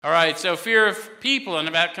All right, so fear of people and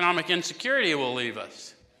about economic insecurity will leave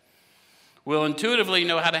us. We'll intuitively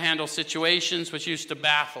know how to handle situations which used to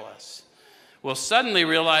baffle us. We'll suddenly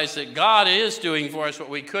realize that God is doing for us what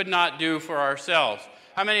we could not do for ourselves.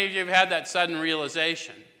 How many of you have had that sudden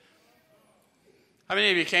realization? How many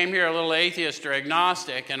of you came here a little atheist or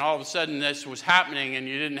agnostic, and all of a sudden this was happening and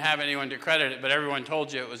you didn't have anyone to credit it, but everyone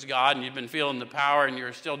told you it was God, and you've been feeling the power and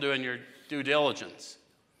you're still doing your due diligence?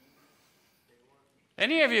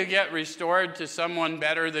 Any of you get restored to someone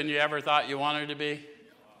better than you ever thought you wanted to be?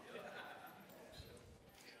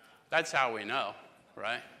 That's how we know,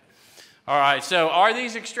 right? All right, so are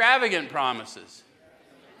these extravagant promises?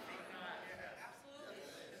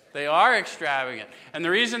 They are extravagant. And the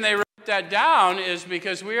reason they wrote that down is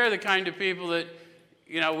because we are the kind of people that,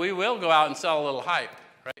 we will go out and sell a little hype,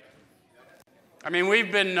 right? I mean,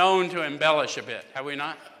 we've been known to embellish a bit, have we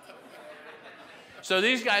not? So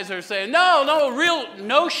these guys are saying,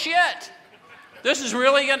 no shit.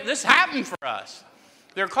 This happened for us.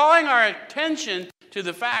 They're calling our attention to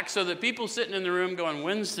the fact so that people sitting in the room going,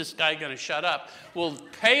 when's this guy going to shut up? Will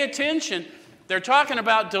pay attention. They're talking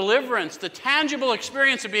about deliverance, the tangible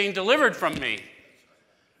experience of being delivered from me.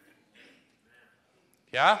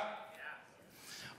 Yeah?